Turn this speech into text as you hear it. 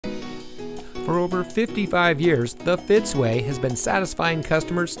For over 55 years, the Fitzway has been satisfying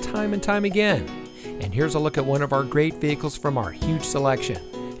customers time and time again. And here's a look at one of our great vehicles from our huge selection,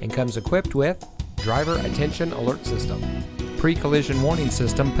 and comes equipped with driver attention alert system, pre-collision warning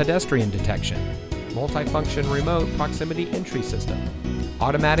system pedestrian detection, multifunction remote proximity entry system,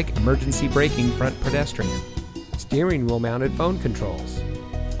 automatic emergency braking front pedestrian, steering wheel mounted phone controls,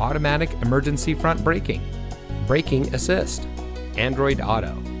 automatic emergency front braking, braking assist, Android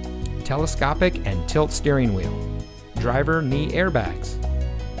Auto, telescopic and tilt steering wheel, driver knee airbags.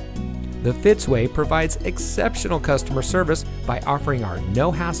 The Fitzway provides exceptional customer service by offering our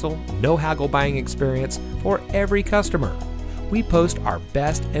no-hassle, no-haggle buying experience for every customer. We post our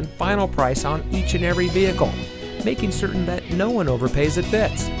best and final price on each and every vehicle, making certain that no one overpays at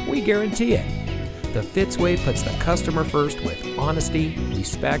Fitz. We guarantee it. The Fitzway puts the customer first with honesty,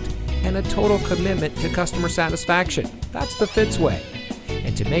 respect, and a total commitment to customer satisfaction. That's the Fitzway.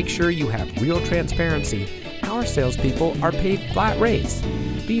 And to make sure you have real transparency, our salespeople are paid flat rates.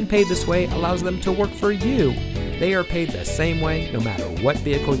 Being paid this way allows them to work for you. They are paid the same way no matter what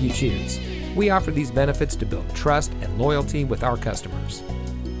vehicle you choose. We offer these benefits to build trust and loyalty with our customers.